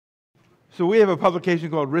So we have a publication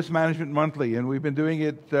called Risk Management Monthly, and we've been doing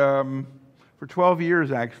it for 12 years,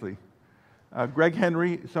 actually. Greg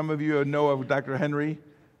Henry, some of you know of Dr. Henry.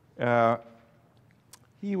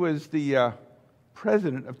 He was the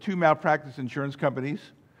president of 2 malpractice insurance companies.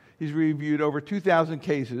 He's reviewed over 2,000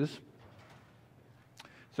 cases.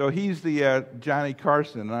 So he's the Johnny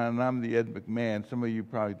Carson, and I'm the Ed McMahon. Some of you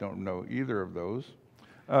probably don't know either of those.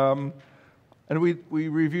 And we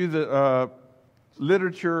review the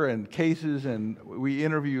literature and cases, and we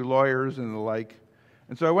interview lawyers and the like.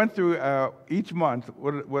 And so I went through each month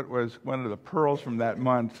what was one of the pearls from that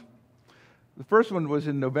month. The first one was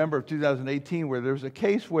in November of 2018, where there was a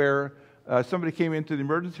case where somebody came into the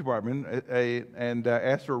emergency department and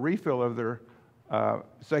asked for a refill of their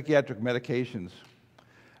psychiatric medications.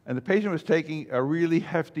 And the patient was taking really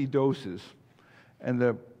hefty doses. And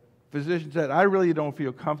the physician said, I really don't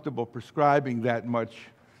feel comfortable prescribing that much,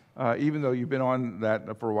 even though you've been on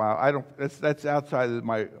that for a while. That's outside of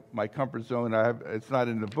my comfort zone. It's not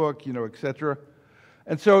in the book, et cetera.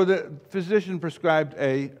 And so the physician prescribed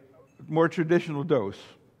a more traditional dose.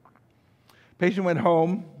 Patient went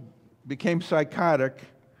home, became psychotic,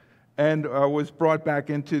 and was brought back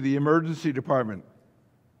into the emergency department.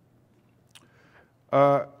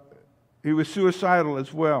 He was suicidal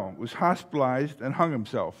as well, was hospitalized and hung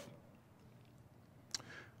himself.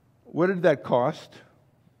 What did that cost?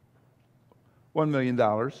 $1 million.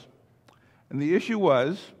 And the issue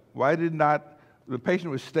was, why did not, the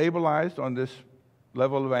patient was stabilized on this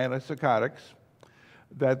level of antipsychotics,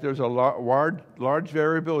 that there's a large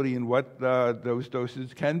variability in what those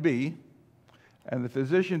doses can be, and the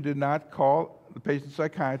physician did not call the patient's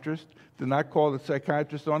psychiatrist, did not call the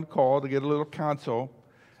psychiatrist on call to get a little consult,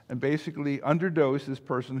 and basically underdosed this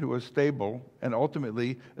person who was stable, and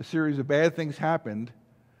ultimately a series of bad things happened,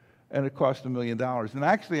 and it cost $1 million. And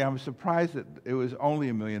actually, I'm surprised that it was only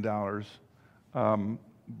 $1 million.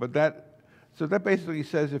 So that basically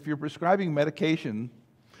says if you're prescribing medication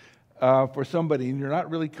for somebody and you're not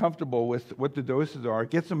really comfortable with what the doses are,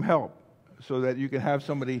 get some help so that you can have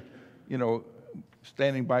somebody,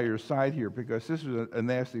 standing by your side here, because this is a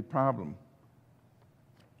nasty problem.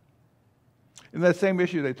 In that same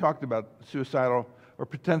issue, they talked about suicidal or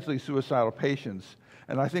potentially suicidal patients.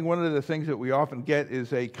 And I think one of the things that we often get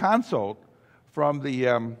is a consult from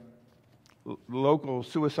the local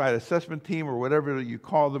suicide assessment team or whatever you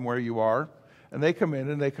call them where you are. And they come in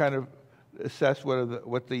and they kind of assess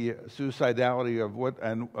what the suicidality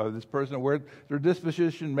of this person, where their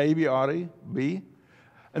disposition maybe ought to be.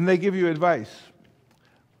 And they give you advice.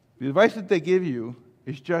 The advice that they give you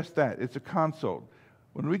is just that. It's a consult.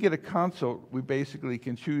 When we get a consult, we basically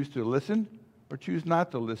can choose to listen or choose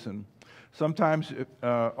not to listen. Sometimes,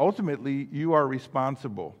 ultimately, you are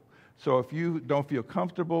responsible. So if you don't feel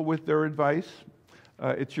comfortable with their advice,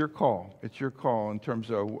 it's your call. It's your call in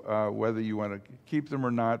terms of whether you want to keep them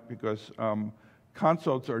or not, because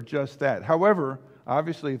consults are just that. However,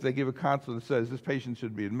 obviously, if they give a consult that says this patient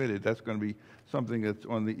should be admitted, that's going to be something that's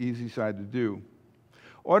on the easy side to do.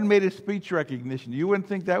 Automated speech recognition. You wouldn't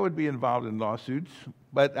think that would be involved in lawsuits,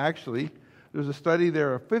 but actually, there's a study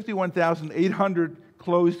there of 51,800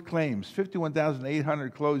 closed claims.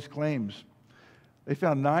 51,800 closed claims. They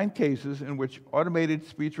found 9 cases in which automated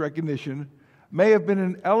speech recognition may have been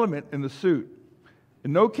an element in the suit.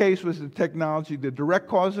 In no case was the technology the direct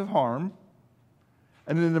cause of harm,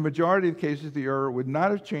 and in the majority of cases, the error would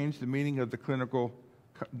not have changed the meaning of the clinical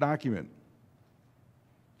document.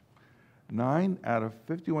 9 out of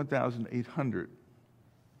 51,800.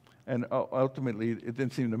 And ultimately, it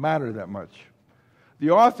didn't seem to matter that much.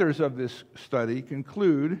 The authors of this study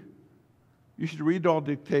conclude you should read all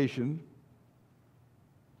dictation,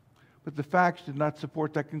 but the facts did not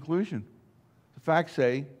support that conclusion. The facts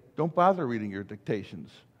say, don't bother reading your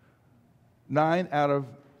dictations. 9 out of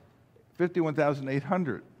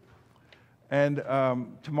 51,800. And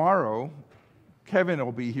tomorrow, Kevin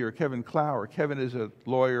will be here, Kevin Clower. Kevin is a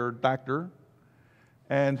lawyer, doctor,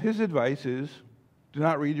 and his advice is, do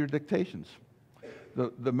not read your dictations.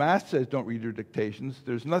 The math says don't read your dictations.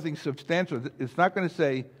 There's nothing substantial. It's not going to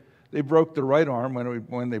say they broke their right arm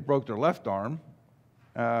when they broke their left arm.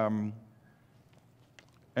 And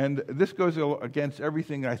this goes against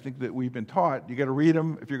everything I think that we've been taught. You got to read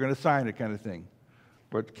them if you're going to sign it, kind of thing.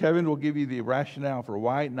 But Kevin will give you the rationale for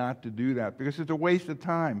why not to do that, because it's a waste of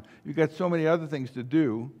time. You've got so many other things to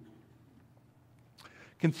do.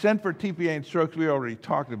 Consent for TPA and strokes, we already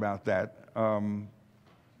talked about that.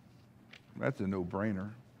 That's a no-brainer.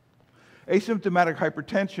 Asymptomatic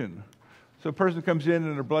hypertension. So a person comes in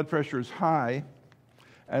and their blood pressure is high,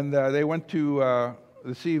 and they went to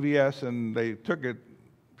the CVS and they took it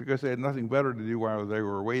because they had nothing better to do while they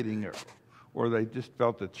were waiting or they just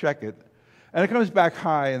felt to check it. And it comes back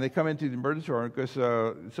high, and they come into the emergency room because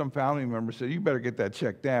some family member said, you better get that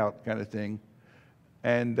checked out, kind of thing.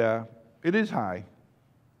 And it is high.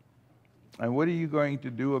 And what are you going to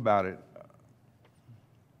do about it?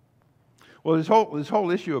 Well, this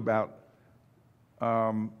whole issue about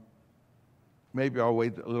maybe I'll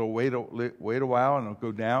wait a while and it'll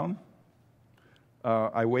go down.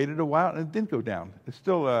 I waited a while and it didn't go down. It's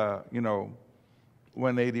still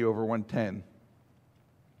 180 over 110.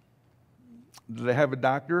 Do they have a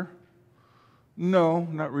doctor? No,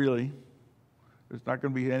 not really. There's not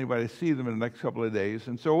going to be anybody to see them in the next couple of days.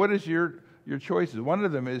 And so what is your choices? One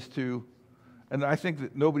of them is to, and I think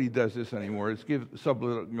that nobody does this anymore, is give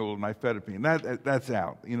sublingual nifedipine. That's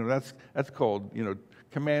out. That's called,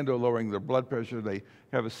 commando lowering their blood pressure. They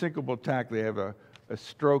have a syncopal attack. They have a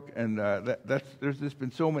stroke, and there's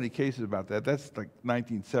been so many cases about that. That's like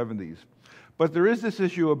 1970s. But there is this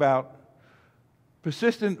issue about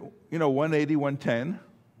persistent, 180, 110.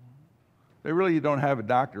 They really don't have a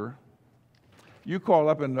doctor. You call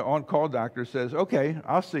up and the on-call doctor says, okay,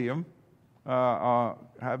 I'll see him.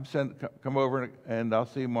 Have him come over and I'll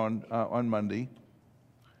see him on Monday.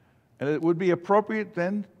 And it would be appropriate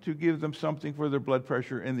then to give them something for their blood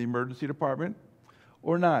pressure in the emergency department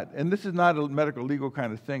or not. And this is not a medical legal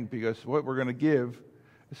kind of thing, because what we're going to give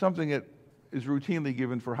is something that is routinely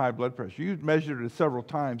given for high blood pressure. You've measured it several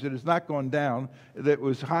times. It has not gone down. It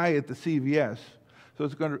was high at the CVS, so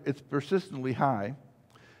it's persistently high.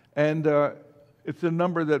 And it's a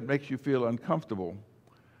number that makes you feel uncomfortable.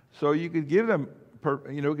 So you could give them,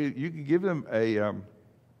 you could give them a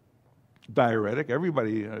diuretic.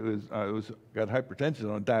 Everybody who's got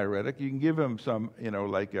hypertension on diuretic. You can give them some,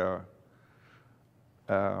 like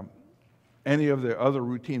any of the other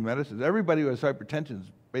routine medicines. Everybody who has hypertension is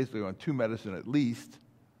basically on 2 medicines at least.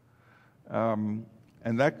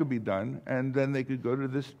 And that could be done. And then they could go to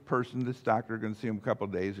this doctor, going to see him a couple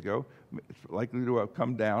of days ago. It's likely to have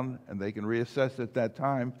come down, and they can reassess at that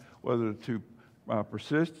time whether to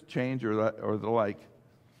persist, change, or the like.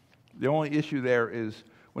 The only issue there is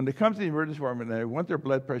when they come to the emergency department and they want their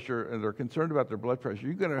blood pressure and they're concerned about their blood pressure,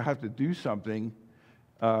 you're going to have to do something.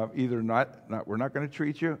 Either we're not going to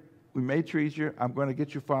treat you, we may treat you, I'm going to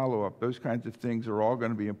get you follow-up. Those kinds of things are all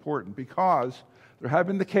going to be important, because there have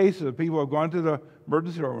been the cases of people who have gone to the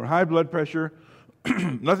emergency room with high blood pressure,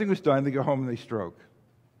 nothing was done, they go home and they stroke.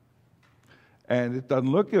 And it doesn't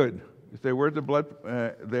look good. If they were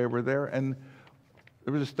they were there. And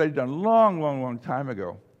there was a study done a long time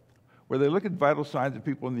ago where they look at vital signs of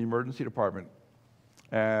people in the emergency department.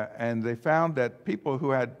 And they found that people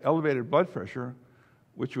who had elevated blood pressure,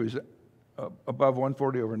 which was above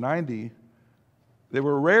 140 over 90, they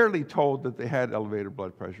were rarely told that they had elevated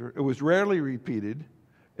blood pressure. It was rarely repeated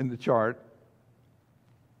in the chart.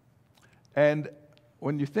 And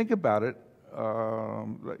when you think about it,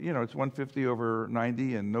 it's 150 over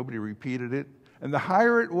 90 and nobody repeated it. And the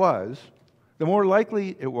higher it was, the more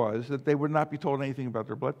likely it was that they would not be told anything about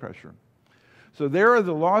their blood pressure. So there are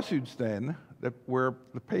the lawsuits then where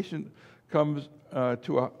the patient comes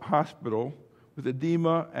to a hospital with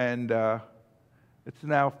edema, and it's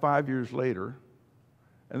now 5 years later,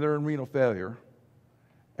 and they're in renal failure.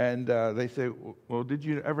 And they say, well, did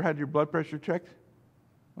you ever have your blood pressure checked?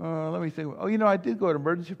 Let me think. Oh, I did go to the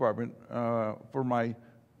emergency department for my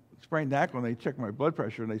sprained ankle, and they checked my blood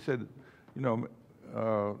pressure, and they said,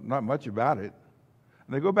 not much about it.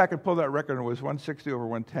 And they go back and pull that record, and it was 160 over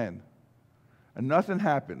 110. And nothing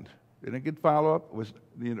happened. They didn't get follow-up.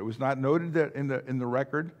 It was not noted that in the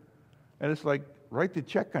record. And it's like, write the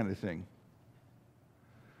check kind of thing.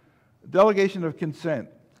 Delegation of consent.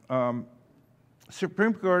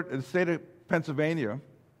 Supreme Court in the state of Pennsylvania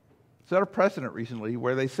set a precedent recently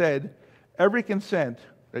where they said every consent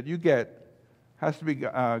that you get has to be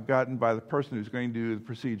gotten by the person who's going to do the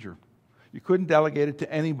procedure. You couldn't delegate it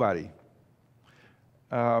to anybody.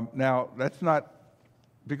 Now, that's not,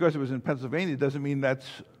 because it was in Pennsylvania, doesn't mean that's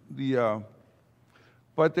the,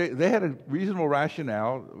 but they had a reasonable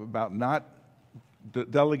rationale about not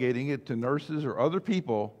delegating it to nurses or other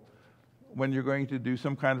people when you're going to do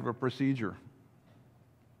some kind of a procedure.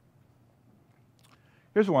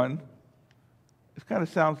 Here's one. This kind of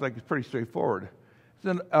sounds like it's pretty straightforward.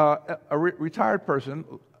 It's a retired person,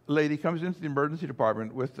 lady, comes into the emergency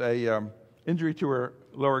department with a injury to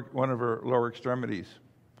one of her lower extremities.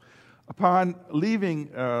 Upon leaving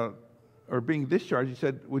or being discharged, he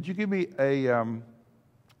said, "Would you give me a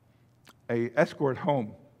escort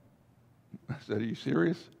home?" I said, "Are you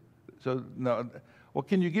serious?" So no. Well,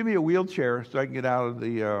 can you give me a wheelchair so I can get out of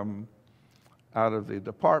the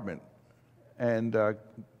department and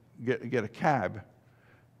get a cab?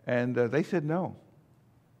 And they said no.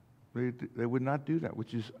 They would not do that,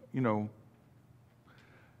 which is,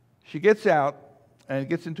 she gets out and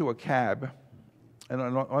gets into a cab, and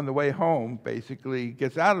on the way home, basically,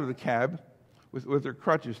 gets out of the cab with her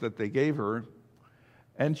crutches that they gave her,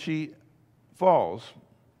 and she falls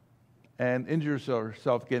and injures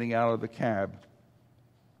herself getting out of the cab.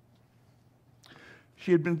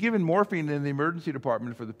 She had been given morphine in the emergency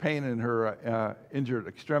department for the pain in her injured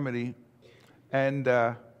extremity, and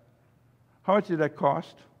how much did that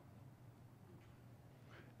cost?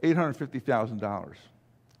 $850,000.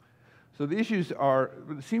 So the issues it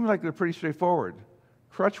seems like they're pretty straightforward.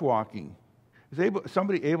 Crutch walking. Is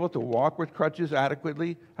somebody able to walk with crutches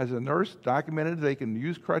adequately? Has a nurse documented they can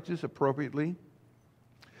use crutches appropriately?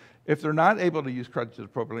 If they're not able to use crutches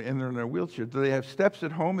appropriately and they're in a wheelchair, do they have steps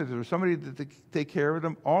at home? Is there somebody to take care of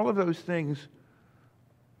them? All of those things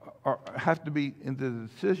have to be in the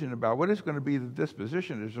decision about what is going to be the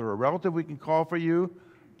disposition. Is there a relative we can call for you?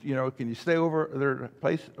 Can you stay over their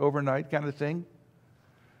place overnight, kind of thing?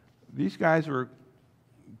 These guys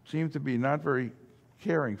seemed to be not very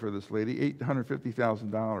caring for this lady.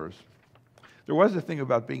 $850,000. There was a thing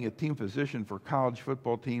about being a team physician for college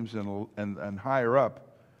football teams and higher up.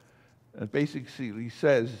 It basically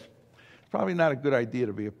says it's probably not a good idea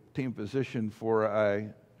to be a team physician for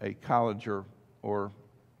a college or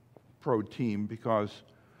pro team, because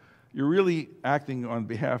you're really acting on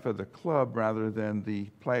behalf of the club rather than the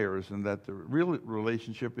players, and that the real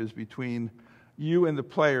relationship is between you and the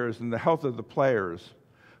players and the health of the players.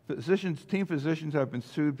 Team physicians have been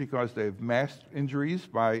sued because they've masked injuries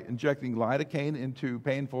by injecting lidocaine into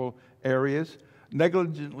painful areas,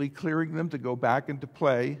 negligently clearing them to go back into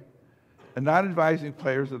play, and not advising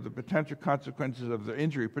players of the potential consequences of their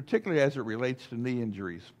injury, particularly as it relates to knee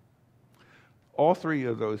injuries. All three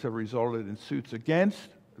of those have resulted in suits against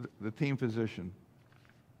the team physician.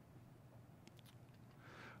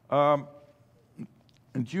 In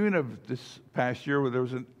June of this past year, there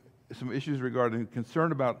was some issues regarding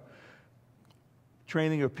concern about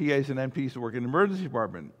training of PAs and NPs to work in the emergency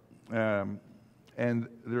department, and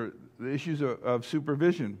the issues of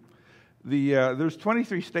supervision. There's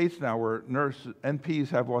 23 states now where NPs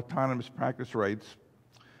have autonomous practice rights,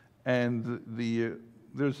 and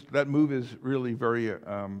that move is really very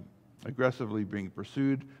aggressively being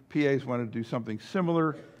pursued. PAs want to do something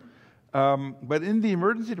similar, but in the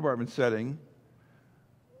emergency department setting,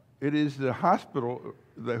 it is the hospital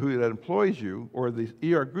that employs you, or the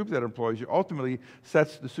ER group that employs you, ultimately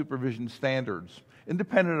sets the supervision standards.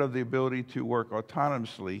 Independent of the ability to work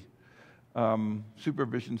autonomously,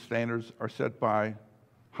 supervision standards are set by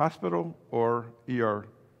hospital or ER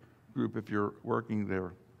group if you're working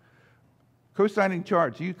there. Co-signing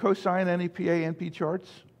charts. Do you co-sign any PA, NP charts?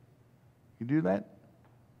 You do that?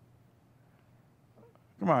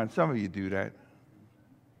 Come on, some of you do that.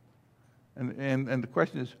 And the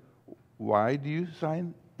question is, why do you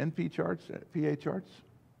sign NP charts, PA charts?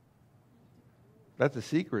 That's a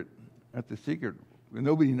secret. That's a secret.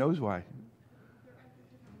 Nobody knows why.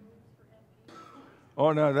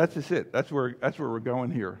 Oh no, that's just it. That's where we're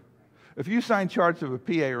going here. If you sign charts of a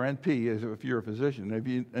PA or NP, as if you're a physician, if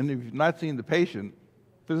you've not seen the patient,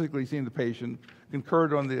 physically seen the patient,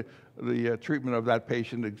 concurred on the treatment of that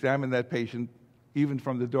patient, examined that patient, even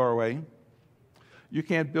from the doorway, you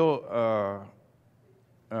can't bill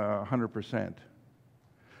 100%.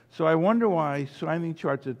 So I wonder why signing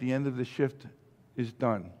charts at the end of the shift is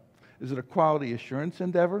done. Is it a quality assurance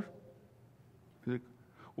endeavor?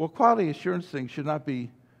 Well, quality assurance thing should not be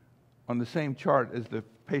on the same chart as the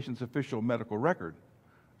patient's official medical record.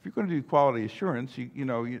 If you're going to do quality assurance,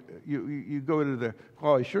 you go to the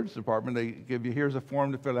quality assurance department. They give you, here's a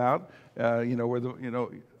form to fill out.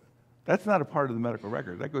 That's not a part of the medical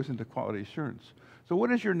record. That goes into quality assurance. So what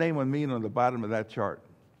does your name mean on the bottom of that chart?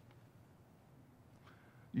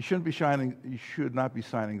 You should not be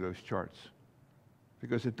signing those charts,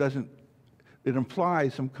 because it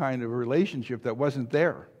implies some kind of a relationship that wasn't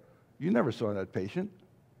there. You never saw that patient.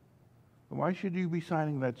 Why should you be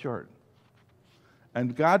signing that chart?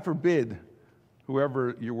 And God forbid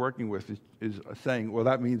whoever you're working with is saying, well,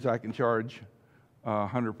 that means I can charge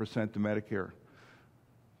 100% to Medicare.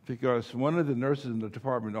 Because one of the nurses in the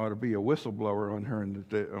department ought to be a whistleblower on her and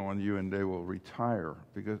on you, and they will retire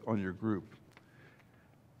on your group.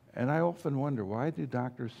 And I often wonder, why do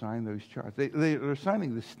doctors sign those charts? They're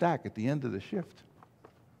signing the stack at the end of the shift.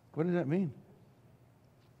 What does that mean?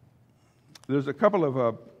 There's a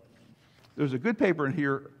good paper in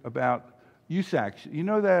here about USACs. You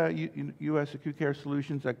know the U.S. Acute Care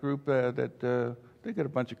Solutions, that group they get a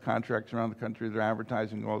bunch of contracts around the country. They're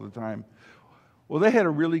advertising all the time. Well, they had a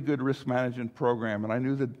really good risk management program, and I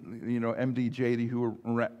knew that, MD JD, who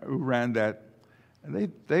ran that,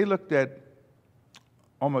 and they looked at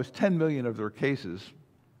almost 10 million of their cases,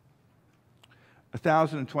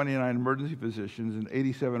 1,029 emergency physicians in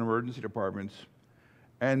 87 emergency departments,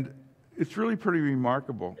 and it's really pretty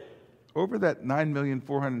remarkable. Over that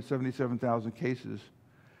 9,477,000 cases,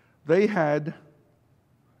 they had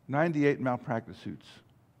 98 malpractice suits.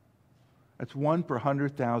 That's 1 per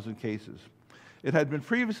 100,000 cases. It had been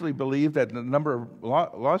previously believed that the number of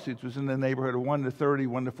lawsuits was in the neighborhood of 1 to 30,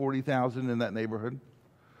 1 to 40,000 in that neighborhood.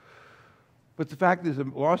 But the fact is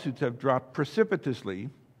that lawsuits have dropped precipitously,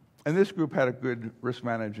 and this group had a good risk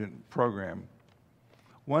management program.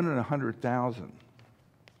 1 in 100,000.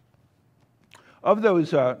 Of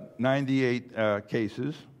those 98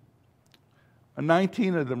 cases,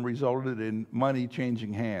 19 of them resulted in money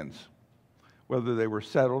changing hands. Whether they were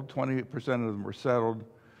settled, 28% of them were settled,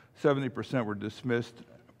 70% were dismissed,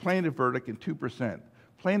 plaintiff verdict in 2%.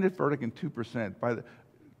 Plaintiff verdict in 2%.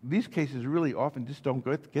 These cases really often just don't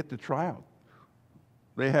get to trial.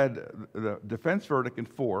 They had the defense verdict in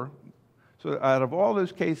 4. So out of all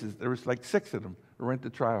those cases, there was like 6 of them that went to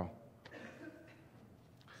trial.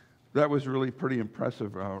 That was really pretty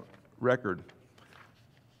impressive record.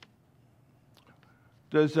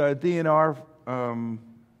 Does DNR,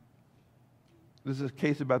 this is a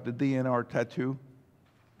case about the DNR tattoo.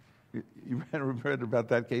 You read about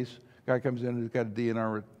that case? Guy comes in and he's got a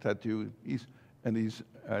DNR tattoo. He needs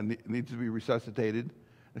to be resuscitated.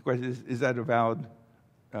 The question is that a valid?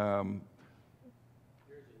 And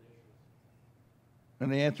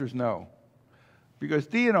the answer is no, because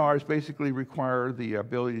DNRs basically require the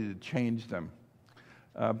ability to change them.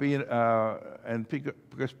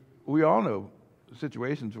 Because we all know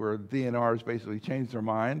situations where DNRs basically change their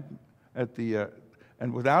mind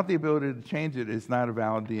and without the ability to change it, it's not a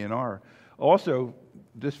valid DNR. Also,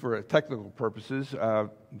 just for technical purposes,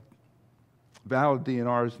 valid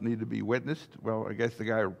DNRs need to be witnessed. Well, I guess the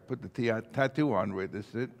guy who put the tattoo on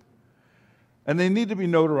witnessed it. And they need to be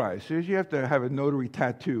notarized. So you have to have a notary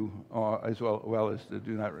tattoo as well as to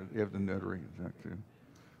do not. You have the notary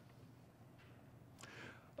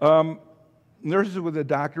tattoo. Nurses with a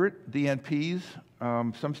doctorate, DNPs.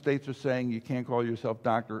 Some states are saying you can't call yourself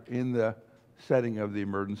doctor in the setting of the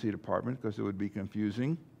emergency department because it would be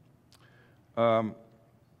confusing. The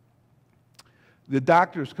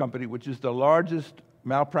Doctors Company, which is the largest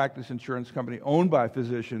malpractice insurance company owned by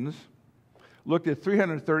physicians, looked at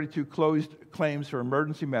 332 closed claims for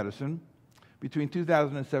emergency medicine between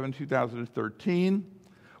 2007 and 2013.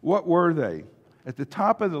 What were they? At the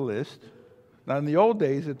top of the list, now in the old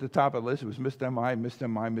days, at the top of the list, it was missed MI, missed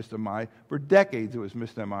MI, missed MI. For decades, it was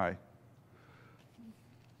missed MI.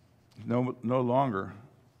 No longer.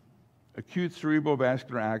 Acute cerebral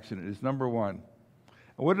vascular accident is number 1. And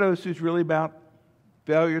what are those suits really about?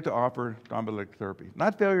 Failure to offer thrombolytic therapy.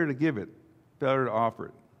 Not failure to give it, failure to offer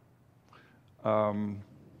it.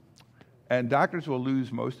 And doctors will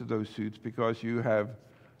lose most of those suits because you have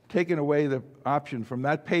taken away the option from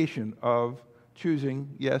that patient of choosing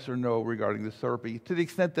yes or no regarding this therapy to the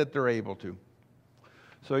extent that they're able to.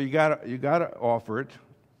 So you gotta offer it.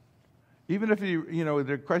 Even if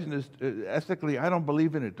the question is ethically, I don't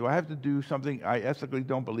believe in it. Do I have to do something I ethically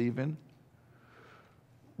don't believe in?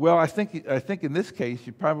 Well, I think in this case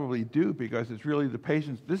you probably do, because it's really the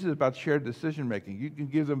patients. This is about shared decision making. You can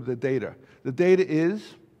give them the data. The data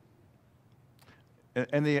is,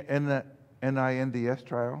 in the NINDS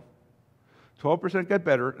trial, 12% got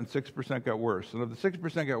better and 6% got worse. And of the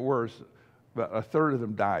 6% got worse, about a third of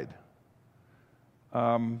them died.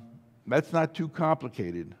 That's not too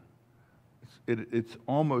complicated. It's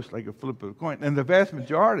almost like a flip of a coin. And the vast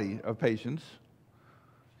majority of patients,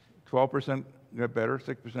 12% got better,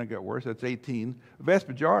 6% got worse, that's 18. The vast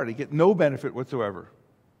majority get no benefit whatsoever.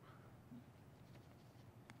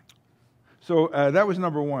 So that was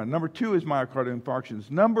number 1. Number 2 is myocardial infarctions.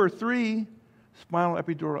 Number 3, spinal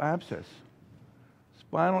epidural abscess.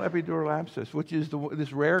 Spinal epidural abscess, which is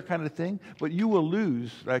this rare kind of thing, but you will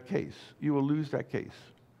lose that case. You will lose that case.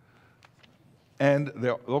 And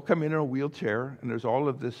they'll come in a wheelchair, and there's all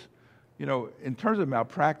of this, in terms of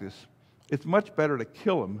malpractice, it's much better to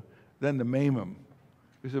kill them than to maim them.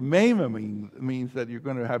 Because to maim them means that you're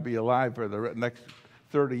going to be alive for the next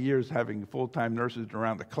 30 years having full-time nurses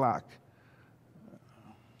around the clock.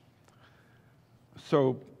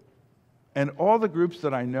 So, and all the groups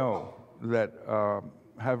that I know that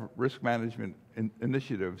have risk management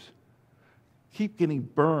initiatives keep getting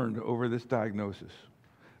burned over this diagnosis.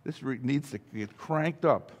 This needs to get cranked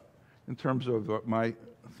up in terms of my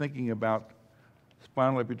thinking about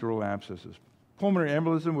spinal epidural abscesses. Pulmonary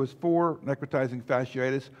embolism was 4. Necrotizing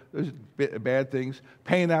fasciitis, those are bad things.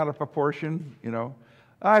 Pain out of proportion, you know.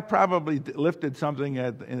 I probably lifted something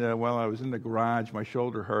while I was in the garage. My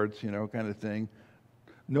shoulder hurts, you know, kind of thing.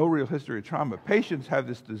 No real history of trauma. Patients have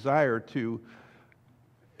this desire to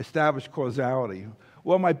establish causality.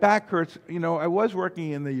 Well, my back hurts. You know, I was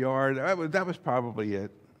working in the yard. That was probably it.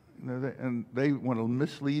 You know, and they want to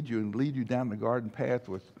mislead you and lead you down the garden path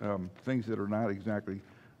with things that are not exactly.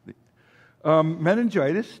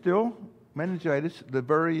 Meningitis, still. Meningitis, the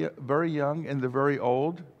very, very young and the very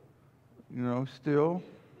old. You know, still.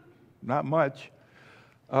 Not much.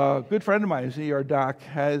 A good friend of mine, who's an ER doc,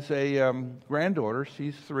 has a granddaughter.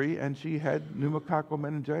 She's 3, and she had pneumococcal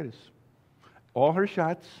meningitis. All her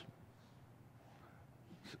shots,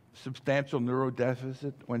 substantial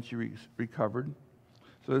neurodeficit when she recovered.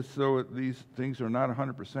 So these things are not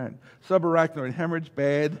 100%. Subarachnoid hemorrhage,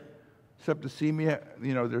 bad. Septicemia,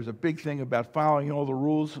 you know, there's a big thing about following all the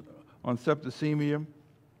rules on septicemia.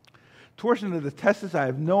 Torsion of the testis, I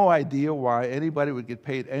have no idea why anybody would get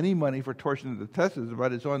paid any money for torsion of the testis,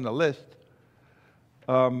 but it's on the list.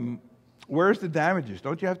 Where's the damages?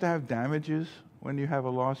 Don't you have to have damages when you have a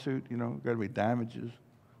lawsuit? You know, got to be damages.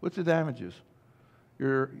 What's the damages?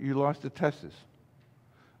 You lost the testis.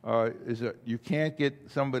 Is it you can't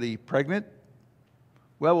get somebody pregnant?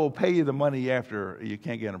 Well, we'll pay you the money after you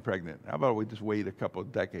can't get them pregnant. How about we just wait a couple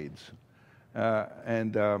of decades?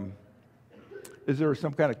 Is there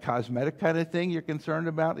some kind of cosmetic kind of thing you're concerned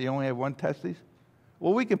about? You only have one testis?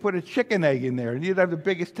 Well, we can put a chicken egg in there, and you'd have the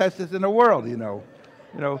biggest testis in the world, you know.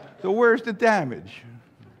 So where's the damage?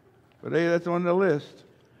 But hey, that's on the list.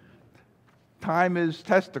 Time is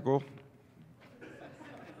testicle.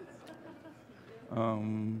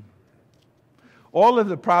 All of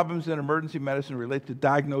the problems in emergency medicine relate to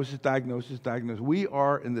diagnosis. We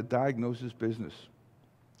are in the diagnosis business.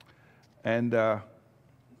 And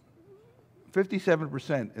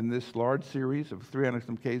 57% in this large series of 300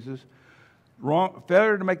 some cases,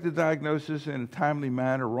 failure to make the diagnosis in a timely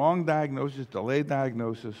manner, wrong diagnosis, delayed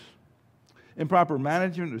diagnosis. Improper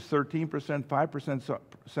management is 13%, 5%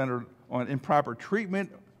 centered on improper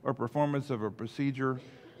treatment or performance of a procedure.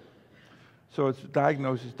 So it's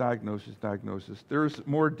diagnosis. There's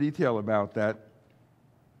more detail about that.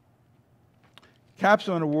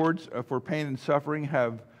 Capstone awards for pain and suffering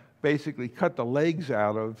have basically cut the legs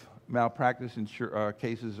out of malpractice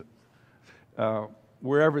cases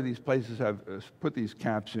wherever these places have put these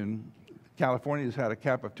caps in. California has had a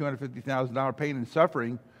cap of $250,000 pain and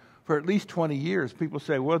suffering for at least 20 years. People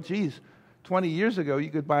say, well, geez, 20 years ago you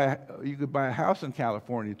could buy a house in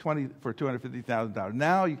California for $250,000.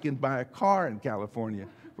 Now you can buy a car in California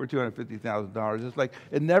for $250,000. It's like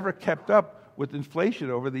it never kept up with inflation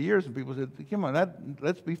over the years, and people said, come on,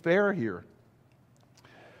 let's be fair here.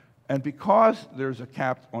 And because there's a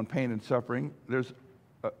cap on pain and suffering, there's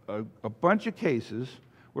a bunch of cases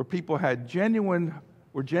where people were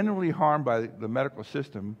genuinely harmed by the medical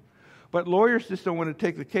system, but lawyers just don't want to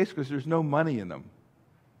take the case because there's no money in them,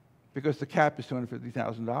 because the cap is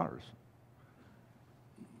 $250,000.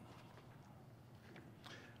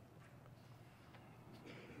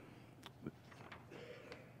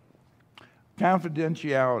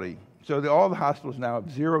 Confidentiality. So all the hospitals now have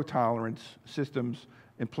zero tolerance systems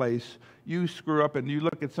in place. You screw up and you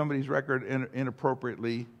look at somebody's record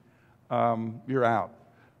inappropriately, you're out.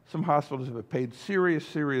 Some hospitals have paid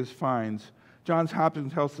serious fines. Johns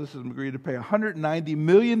Hopkins Health System agreed to pay $190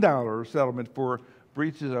 million settlement for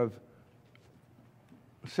breaches of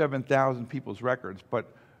 7,000 people's records.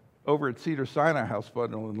 But over at Cedars-Sinai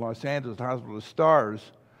Hospital in Los Angeles, the Hospital of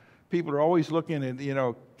Stars, people are always looking at,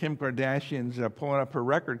 Kim Kardashian's pulling up her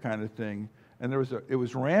record kind of thing. And it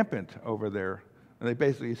was rampant over there. And they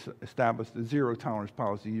basically established a zero tolerance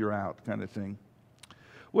policy, you're out kind of thing.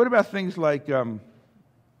 What about things like a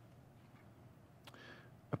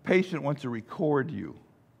patient wants to record you?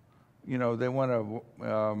 They want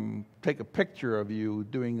to take a picture of you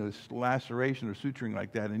doing this laceration or suturing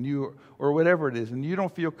like that, or whatever it is, and you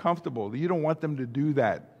don't feel comfortable. You don't want them to do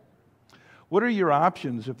that. What are your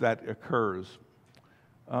options if that occurs?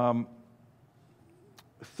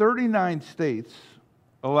 39 states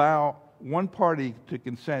allow one party to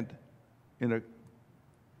consent in a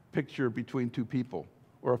picture between two people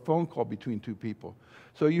or a phone call between two people.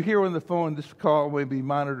 So you hear on the phone, this call may be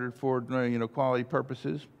monitored for quality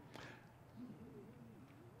purposes.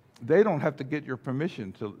 They don't have to get your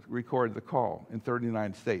permission to record the call in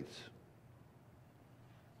 39 states.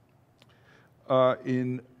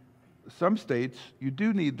 In some states, you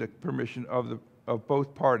do need the permission of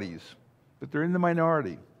both parties, but they're in the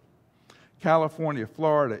minority. California,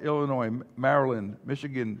 Florida, Illinois, Maryland,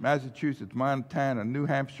 Michigan, Massachusetts, Montana, New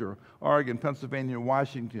Hampshire, Oregon, Pennsylvania,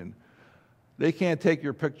 Washington. They can't take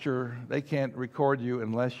your picture, they can't record you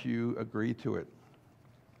unless you agree to it.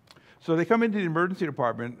 So they come into the emergency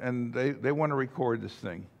department and they want to record this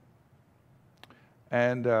thing.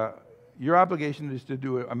 And your obligation is to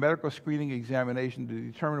do a medical screening examination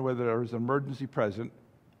to determine whether there is an emergency present.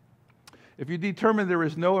 If you determine there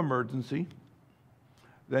is no emergency,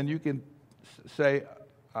 then you can say,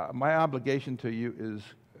 my obligation to you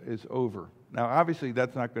is over. Now, obviously,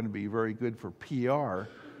 that's not going to be very good for PR,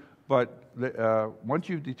 but once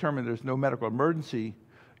you've determined there's no medical emergency,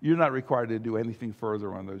 you're not required to do anything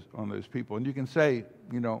further on those people. And you can say,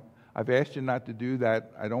 you know, I've asked you not to do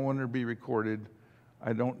that. I don't want it to be recorded.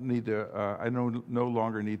 I don't need to. I no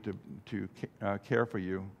longer need to care for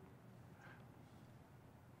you.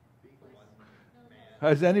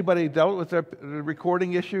 Has anybody dealt with the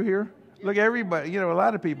recording issue here? Look, everybody. You know, a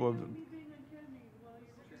lot of people.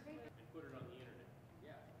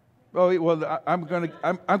 Oh well, I'm going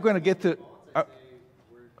to get to.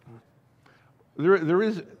 There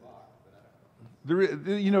is,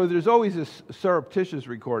 you know, there's always this surreptitious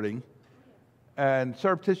recording, and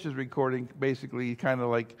surreptitious recording basically kind of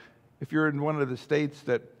like if you're in one of the states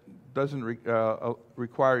that doesn't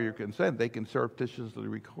require your consent, they can surreptitiously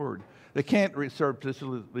record. They can't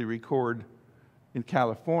surreptitiously record in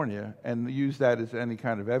California and use that as any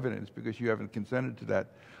kind of evidence because you haven't consented to that.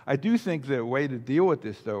 I do think the way to deal with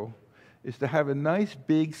this, though, is to have a nice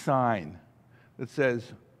big sign that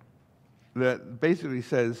says, that basically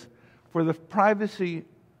says, for the privacy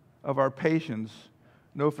of our patients,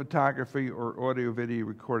 no photography or audio-video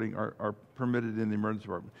recording are permitted in the emergency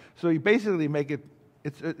department. So you basically make it,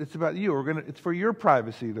 it's about you. It's for your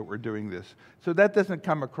privacy that we're doing this. So that doesn't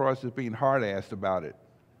come across as being hard-assed about it.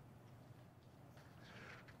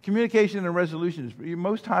 Communication and resolutions.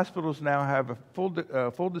 Most hospitals now have a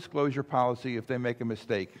full disclosure policy if they make a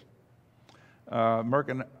mistake.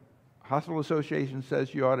 American Hospital Association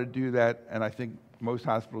says you ought to do that, and I think most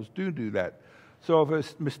hospitals do that. So if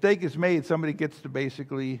a mistake is made, somebody gets to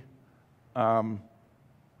basically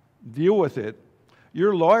deal with it.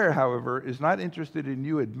 Your lawyer, however, is not interested in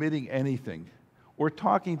you admitting anything or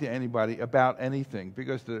talking to anybody about anything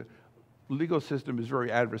because the legal system is very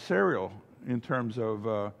adversarial in terms of,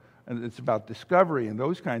 and it's about discovery and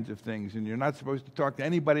those kinds of things, and you're not supposed to talk to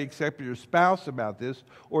anybody except your spouse about this,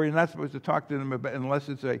 or you're not supposed to talk to them about, unless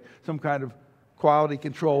it's some kind of quality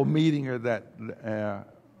control meeting or that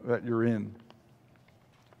you're in.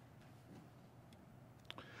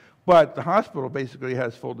 But the hospital basically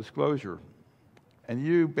has full disclosure, and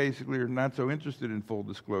you basically are not so interested in full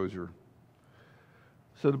disclosure.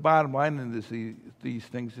 So the bottom line in these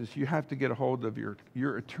things is you have to get a hold of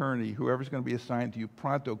your attorney, whoever's going to be assigned to you,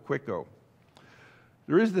 pronto quico.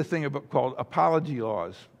 There is this thing called apology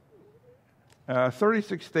laws.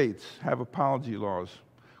 36 states have apology laws,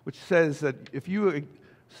 which says that if you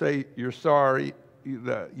say you're sorry,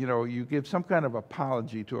 you give some kind of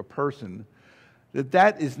apology to a person,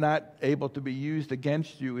 that is not able to be used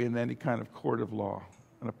against you in any kind of court of law,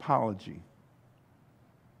 an apology.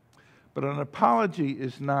 But an apology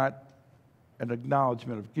is not an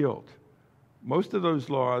acknowledgement of guilt. Most of those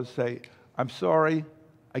laws say, I'm sorry,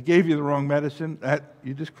 I gave you the wrong medicine,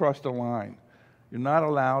 you just crossed a line. You're not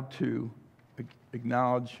allowed to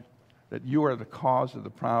acknowledge that you are the cause of the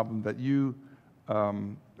problem, that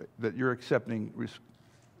you're accepting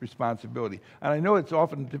responsibility. And I know it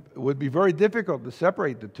would be very difficult to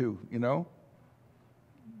separate the two,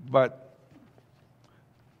 but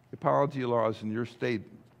apology laws in your state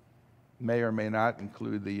may or may not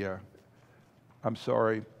include the I'm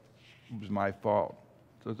sorry, it was my fault.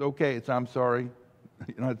 So it's okay, I'm sorry.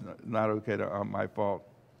 It's not okay to my fault.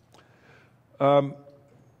 I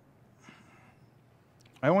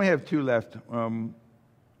only have two left.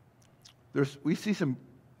 We see some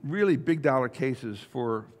really big dollar cases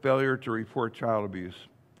for failure to report child abuse.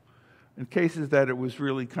 In cases that it was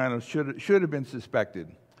really kind of should have been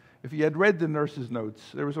suspected. If you had read the nurse's notes,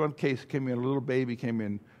 there was one case came in, a little baby came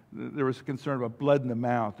in. There was concern about blood in the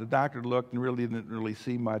mouth. The doctor looked and really didn't really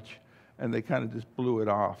see much, and they kind of just blew it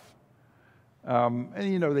off. And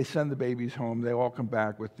they send the babies home. They all come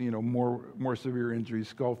back with more severe injuries,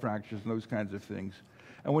 skull fractures, and those kinds of things.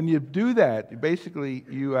 And when you do that, basically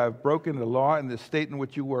you have broken the law in the state in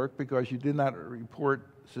which you work because you did not report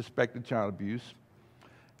suspected child abuse,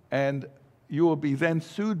 and you will be then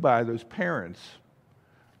sued by those parents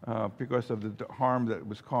because of the harm that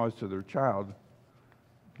was caused to their child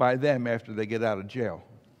by them after they get out of jail.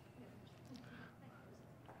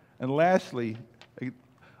 And lastly,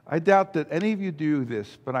 I doubt that any of you do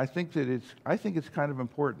this, but I think it's kind of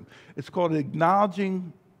important. It's called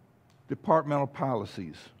acknowledging departmental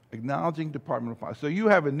policies. Acknowledging departmental policies. So you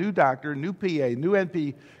have a new doctor, new PA, new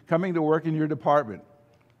NP coming to work in your department.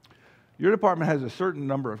 Your department has a certain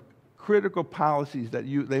number of critical policies that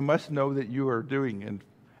they must know that you are doing.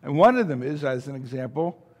 And one of them is, as an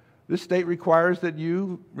example, this state requires that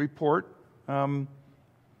you report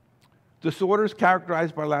disorders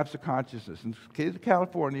characterized by lapse of consciousness. In the case of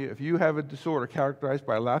California, if you have a disorder characterized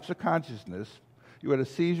by lapse of consciousness, you had a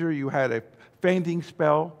seizure, you had a fainting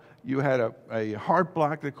spell, you had a heart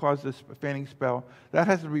block that caused this fainting spell, that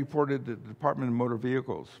has to be reported to the Department of Motor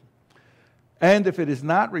Vehicles. And if it is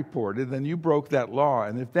not reported, then you broke that law.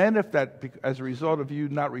 And if that, as a result of you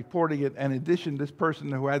not reporting it, and in addition, this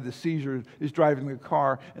person who had the seizure is driving the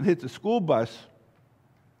car and hits a school bus,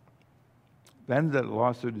 then the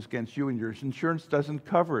lawsuit is against you, and your insurance doesn't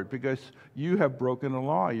cover it because you have broken a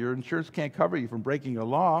law. Your insurance can't cover you from breaking a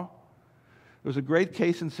law. There was a great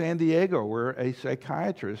case in San Diego where a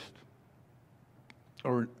psychiatrist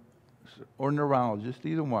or neurologist,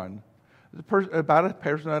 either one, about a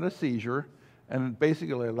person who had a seizure, and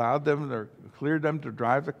basically allowed them, or cleared them to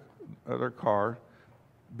drive their car.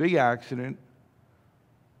 Big accident.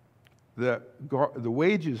 The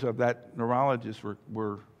wages of that neurologist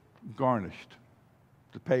were garnished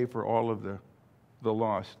to pay for all of the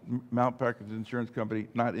loss. Malpractice insurance company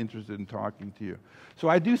not interested in talking to you. So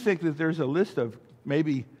I do think that there's a list of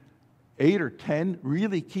maybe 8 or 10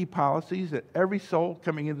 really key policies that every soul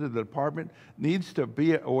coming into the department needs to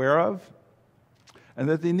be aware of, and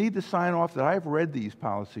that they need to sign off that I've read these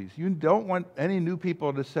policies. You don't want any new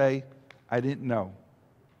people to say, I didn't know.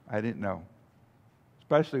 I didn't know.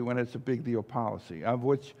 Especially when it's a big deal policy, of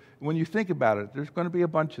which, when you think about it, there's going to be a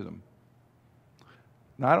bunch of them.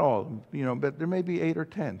 Not all of them, but there may be 8 or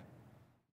 10.